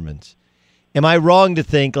performance. Am I wrong to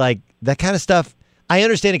think like that kind of stuff? I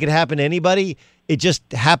understand it could happen to anybody. It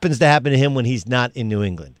just happens to happen to him when he's not in New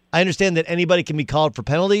England. I understand that anybody can be called for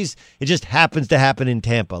penalties. It just happens to happen in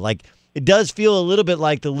Tampa. Like, it does feel a little bit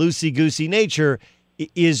like the loosey-goosey nature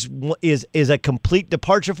is a complete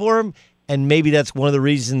departure for him, and maybe that's one of the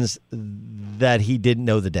reasons that he didn't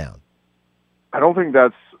know the down. I don't think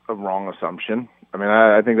that's a wrong assumption. I mean,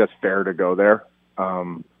 I think that's fair to go there.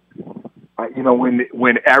 When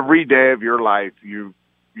every day of your life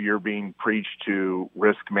you're being preached to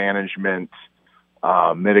risk management,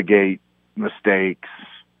 mitigate mistakes,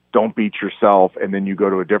 don't beat yourself, and then you go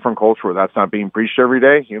to a different culture where that's not being preached every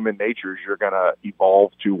day, human nature is you're going to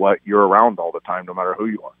evolve to what you're around all the time, no matter who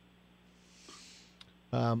you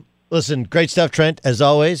are. Listen, great stuff, Trent, as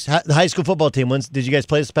always. The high school football team wins. Did you guys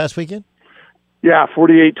play this past weekend? Yeah,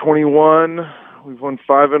 48-21. We've won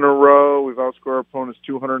 5 in a row. We've outscored our opponents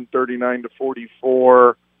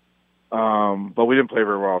 239-44. But we didn't play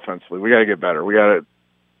very well offensively. We got to get better. We got a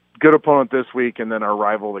good opponent this week, and then our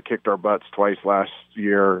rival that kicked our butts twice last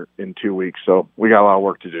year in 2 weeks. So we got a lot of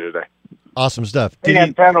work to do today. Awesome stuff.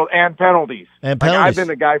 And penalties. And penalties. Like, I've been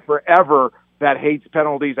the guy forever that hates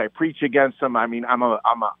penalties. I preach against them. I mean,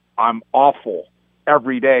 I'm awful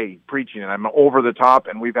every day preaching, and I'm over the top.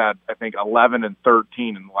 And we've had, I think, 11 and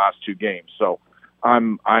 13 in the last 2 games. So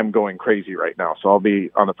I'm going crazy right now. So I'll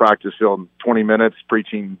be on the practice field in 20 minutes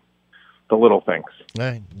preaching the little things. All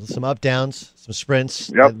right, some up downs, some sprints.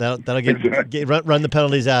 Yep. That'll run the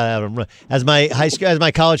penalties out of them. As my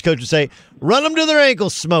college coach would say, run them to their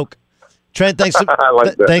ankles, smoke. Trent, thanks so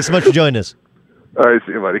much for joining us. All right,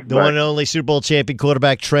 see you, buddy. The one and only Super Bowl champion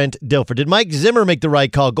quarterback, Trent Dilfer. Did Mike Zimmer make the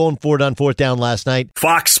right call going forward on 4th down last night?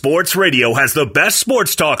 Fox Sports Radio has the best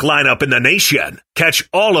sports talk lineup in the nation. Catch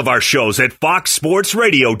all of our shows at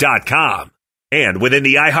foxsportsradio.com. And within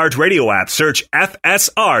the iHeartRadio app, search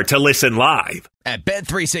FSR to listen live. At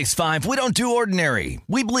Bet365, we don't do ordinary.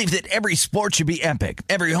 We believe that every sport should be epic.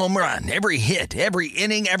 Every home run, every hit, every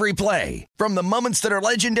inning, every play. From the moments that are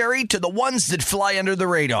legendary to the ones that fly under the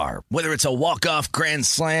radar. Whether it's a walk-off grand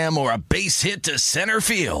slam or a base hit to center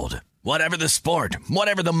field. Whatever the sport,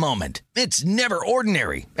 whatever the moment, it's never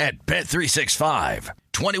ordinary at Bet365.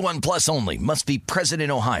 21 plus only. Must be present in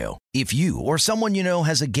Ohio. If you or someone you know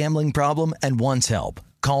has a gambling problem and wants help,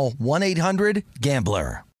 call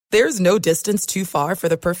 1-800-GAMBLER. There's no distance too far for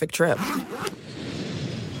the perfect trip.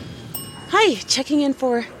 Hi, checking in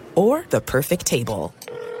for... Or the perfect table.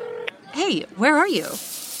 Hey, where are you?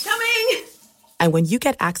 Coming! And when you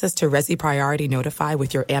get access to Resi Priority Notify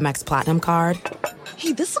with your Amex Platinum card...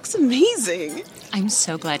 Hey, this looks amazing. I'm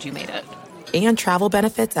so glad you made it. And travel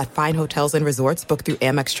benefits at fine hotels and resorts booked through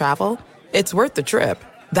Amex Travel, it's worth the trip.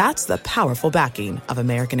 That's the powerful backing of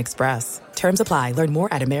American Express. Terms apply. Learn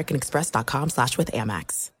more at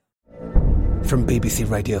americanexpress.com/withAmex. From BBC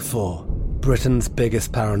Radio 4, Britain's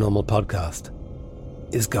biggest paranormal podcast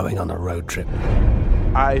is going on a road trip.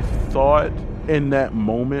 I thought in that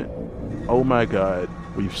moment, oh my God,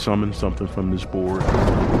 we've summoned something from this board.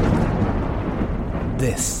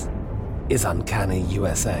 This is Uncanny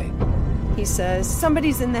USA. He says,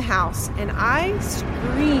 somebody's in the house, and I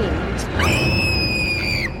screamed.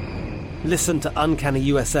 Listen to Uncanny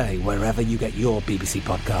USA wherever you get your BBC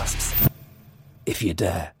podcasts, if you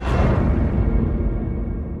dare.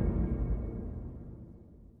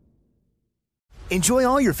 Enjoy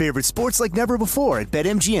all your favorite sports like never before at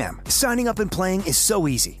BetMGM. Signing up and playing is so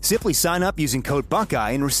easy. Simply sign up using code Buckeye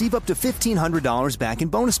and receive up to $1,500 back in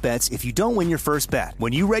bonus bets if you don't win your first bet.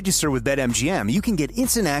 When you register with BetMGM, you can get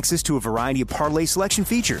instant access to a variety of parlay selection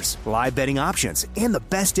features, live betting options, and the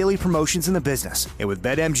best daily promotions in the business. And with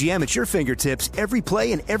BetMGM at your fingertips, every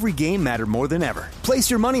play and every game matter more than ever. Place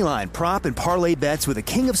your moneyline, prop, and parlay bets with the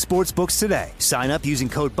king of sportsbooks today. Sign up using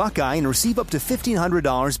code Buckeye and receive up to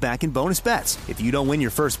 $1,500 back in bonus bets if you don't win your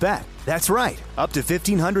first bet. That's right, up to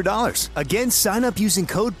 $1,500. Again, sign up using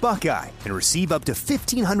code Buckeye and receive up to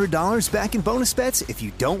 $1,500 back in bonus bets if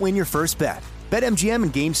you don't win your first bet. BetMGM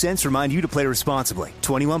and GameSense remind you to play responsibly.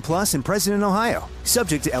 21 plus and present in Ohio.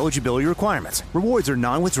 Subject to eligibility requirements. Rewards are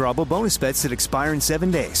non-withdrawable bonus bets that expire in 7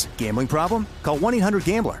 days. Gambling problem? Call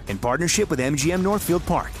 1-800-GAMBLER in partnership with MGM Northfield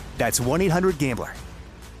Park. That's 1-800-GAMBLER.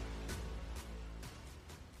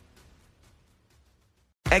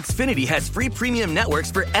 Xfinity has free premium networks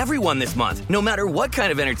for everyone this month, no matter what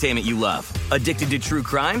kind of entertainment you love. Addicted to true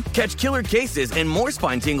crime? Catch killer cases and more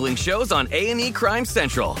spine-tingling shows on A&E Crime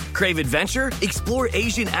Central. Crave adventure? Explore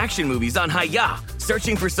Asian action movies on Hi-Ya.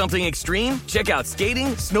 Searching for something extreme? Check out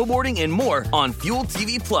skating, snowboarding, and more on Fuel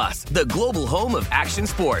TV Plus, the global home of action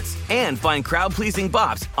sports. And find crowd-pleasing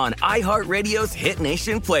bops on iHeartRadio's Hit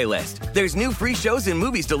Nation playlist. There's new free shows and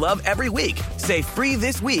movies to love every week. Say free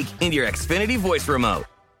this week in your Xfinity voice remote.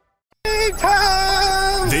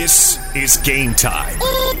 This is Game Time.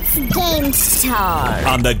 It's game time.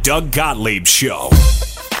 On the Doug Gottlieb Show.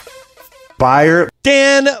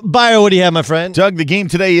 Dan Byer, what do you have, my friend? Doug, the game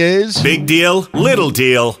today is... Big deal, little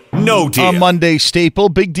deal, no deal. A Monday staple,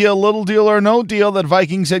 big deal, little deal, or no deal that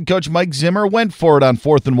Vikings head coach Mike Zimmer went for it on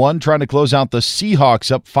 4th and 1, trying to close out the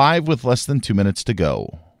Seahawks up 5 with less than 2 minutes to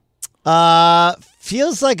go.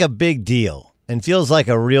 Feels like a big deal. And feels like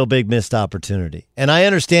a real big missed opportunity. And I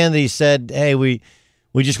understand that he said, hey, we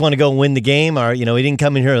just want to go win the game, or, he didn't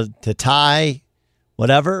come in here to tie,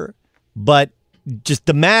 whatever. But just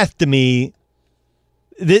the math to me,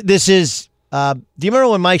 this is, do you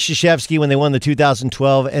remember when Mike Krzyzewski, when they won the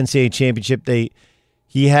 2012 NCAA championship,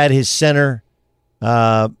 he had his center,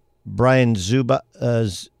 Brian Zuba,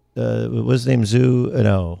 what was his name?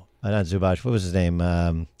 No, not Zubac. What was his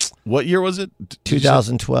name? What year was it?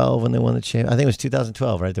 2012 when they won the championship. I think it was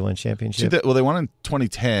 2012, right? They won championship. Well, they won in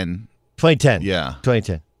 2010. 2010. Yeah.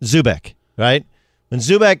 2010. Zubek, right? When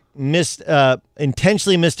Zubek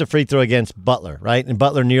intentionally missed a free throw against Butler, right? And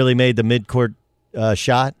Butler nearly made the midcourt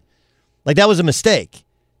shot. Like, that was a mistake.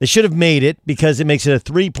 They should have made it because it makes it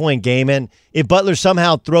a 3-point game. And if Butler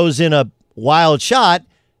somehow throws in a wild shot,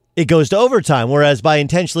 it goes to overtime. Whereas by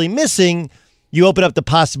intentionally missing, you open up the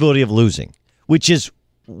possibility of losing, which is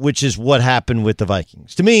what happened with the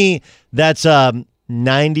Vikings. To me, that's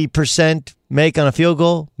 90% make on a field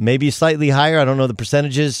goal, maybe slightly higher. I don't know the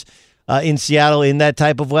percentages in Seattle in that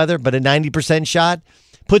type of weather, but a 90% shot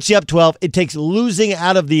puts you up 12. It takes losing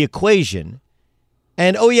out of the equation.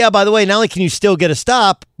 And, oh, yeah, by the way, not only can you still get a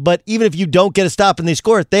stop, but even if you don't get a stop and they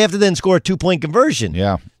score it, they have to then score a 2-point conversion.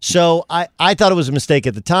 Yeah. So I thought it was a mistake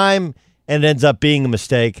at the time, and it ends up being a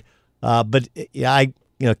mistake. But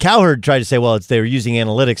Cowherd tried to say, well, they were using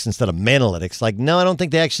analytics instead of manalytics. Like, no, I don't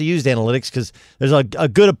think they actually used analytics because there's a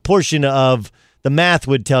good portion of the math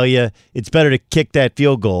would tell you it's better to kick that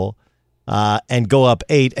field goal. and go up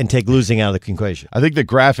 8 and take losing out of the equation. I think the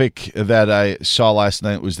graphic that I saw last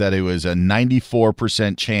night was that it was a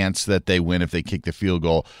 94% chance that they win if they kick the field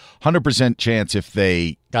goal, 100% chance if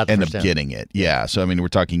they end up getting it. Yeah, so I mean, we're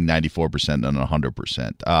talking 94% and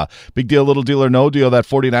 100%. Big deal, little deal, or no deal that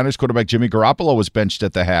 49ers quarterback Jimmy Garoppolo was benched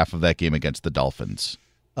at the half of that game against the Dolphins.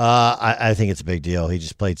 I think it's a big deal. He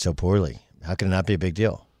just played so poorly. How can it not be a big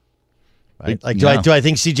deal? Right? Do I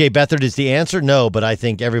think C.J. Beathard is the answer? No, but I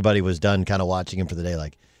think everybody was done kind of watching him for the day.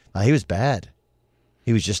 Like, he was bad.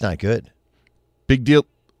 He was just not good. Big deal,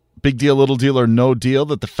 little deal, or no deal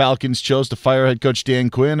that the Falcons chose to fire head coach Dan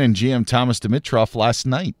Quinn and GM Thomas Dimitroff last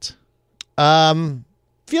night.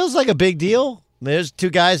 Feels like a big deal. There's two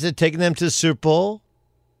guys that had taken them to the Super Bowl.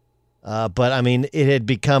 But, I mean, it had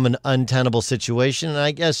become an untenable situation. And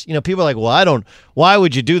I guess, people are like, why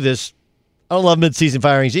would you do this? I don't love midseason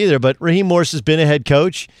firings either, but Raheem Morris has been a head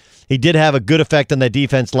coach. He did have a good effect on that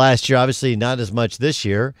defense last year, obviously not as much this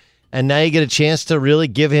year. And now you get a chance to really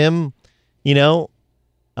give him, how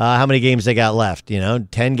many games they got left?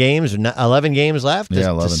 10 games or 11 games left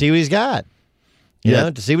to see what he's got.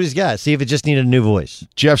 To see what he's got. See if it just needed a new voice.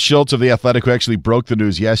 Jeff Schultz of The Athletic, who actually broke the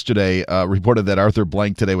news yesterday, reported that Arthur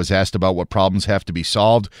Blank today was asked about what problems have to be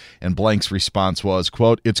solved, and Blank's response was,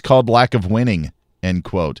 quote, "It's called lack of winning." End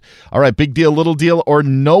quote. All right, big deal, little deal, or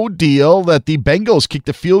no deal that the Bengals kicked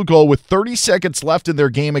a field goal with 30 seconds left in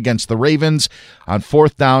their game against the Ravens on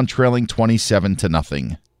 4th down, trailing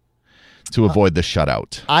 27-0 to avoid the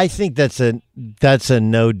shutout. I think that's a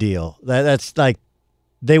no deal. That's like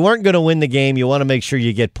they weren't going to win the game. You want to make sure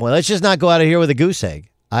you get points. Let's just not go out of here with a goose egg.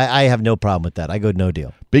 I have no problem with that. I go no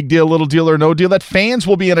deal. Big deal, little deal, or no deal that fans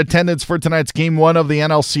will be in attendance for tonight's Game 1 of the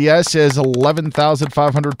NLCS, as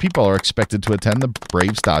 11,500 people are expected to attend the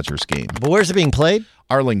Braves-Dodgers game. But where's it being played?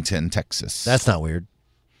 Arlington, Texas. That's not weird.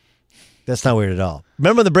 That's not weird at all.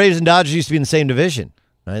 Remember the Braves and Dodgers used to be in the same division?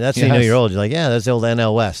 Right? That's when you know you're old. You're like, yeah, that's the old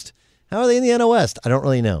NL West. How are they in the NL West? I don't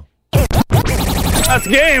really know. That's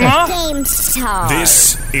game, huh? Game time.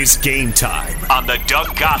 This is Game Time on the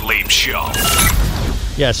Doug Gottlieb Show.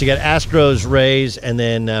 Yeah, so you got Astros, Rays, and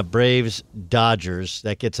then Braves, Dodgers.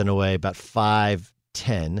 That gets in a way about 5-10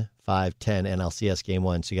 NLCS Game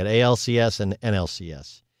 1. So you got ALCS and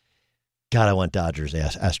NLCS. God, I want Dodgers,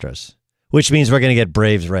 Astros. Which means we're going to get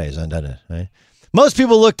Braves, Rays, doesn't it? Right? Most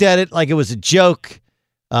people looked at it like it was a joke.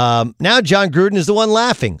 Now John Gruden is the one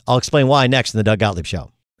laughing. I'll explain why next in the Doug Gottlieb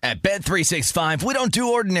Show. At Bet365, we don't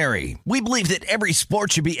do ordinary. We believe that every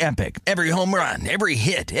sport should be epic. Every home run, every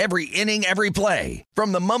hit, every inning, every play.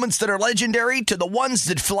 From the moments that are legendary to the ones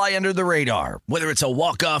that fly under the radar. Whether it's a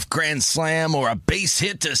walk-off grand slam or a base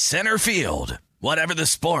hit to center field. Whatever the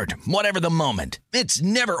sport, whatever the moment. It's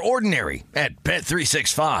never ordinary at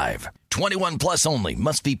Bet365. 21 plus only.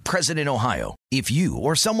 Must be present in Ohio. If you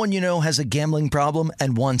or someone you know has a gambling problem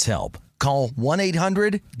and wants help, call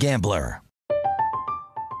 1-800-GAMBLER.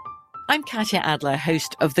 I'm Katya Adler,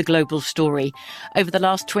 host of The Global Story. Over the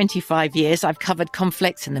last 25 years, I've covered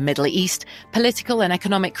conflicts in the Middle East, political and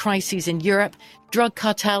economic crises in Europe, drug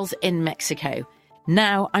cartels in Mexico.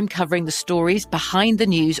 Now I'm covering the stories behind the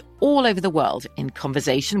news all over the world in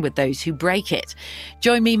conversation with those who break it.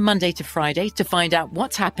 Join me Monday to Friday to find out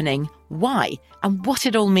what's happening, why, and what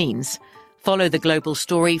it all means. Follow The Global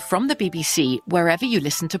Story from the BBC wherever you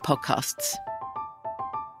listen to podcasts.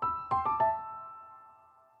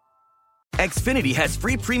 Xfinity has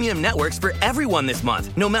free premium networks for everyone this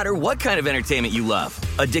month, no matter what kind of entertainment you love.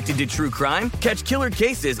 Addicted to true crime? Catch killer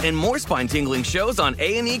cases and more spine-tingling shows on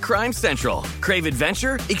A&E Crime Central. Crave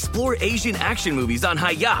adventure? Explore Asian action movies on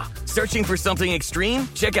Hi-Ya. Searching for something extreme?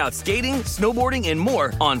 Check out skating, snowboarding, and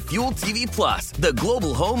more on Fuel TV Plus, the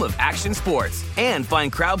global home of action sports. And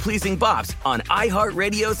find crowd-pleasing bops on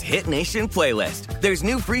iHeartRadio's Hit Nation playlist. There's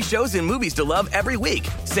new free shows and movies to love every week.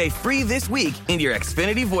 Say free this week in your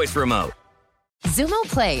Xfinity voice remote. Xumo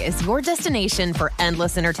Play is your destination for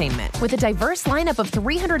endless entertainment. With a diverse lineup of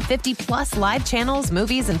 350-plus live channels,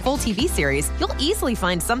 movies, and full TV series, you'll easily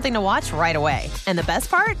find something to watch right away. And the best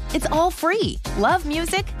part? It's all free. Love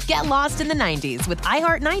music? Get lost in the 90s with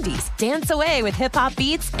iHeart 90s. Dance away with hip-hop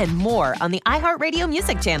beats and more on the iHeartRadio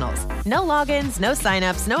music channels. No logins, no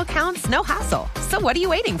signups, no accounts, no hassle. So what are you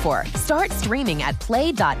waiting for? Start streaming at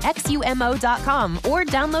play.xumo.com or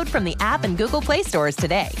download from the app and Google Play stores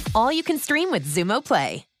today. All you can stream with Xumo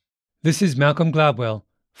Play. This is Malcolm Gladwell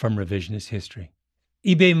from Revisionist History.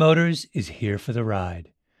 eBay Motors is here for the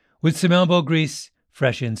ride. With some elbow grease,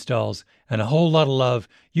 fresh installs, and a whole lot of love,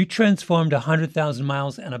 you transformed 100,000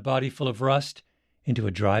 miles and a body full of rust into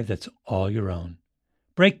a drive that's all your own.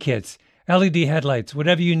 Brake kits, LED headlights,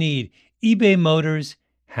 whatever you need, eBay Motors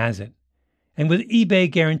has it. And with eBay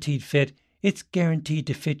Guaranteed Fit, it's guaranteed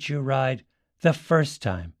to fit your ride the first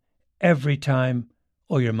time, every time,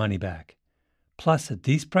 or your money back. Plus, at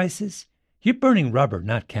these prices, you're burning rubber,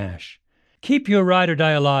 not cash. Keep your ride or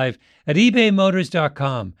die alive at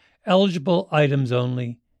ebaymotors.com. Eligible items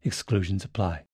only. Exclusions apply.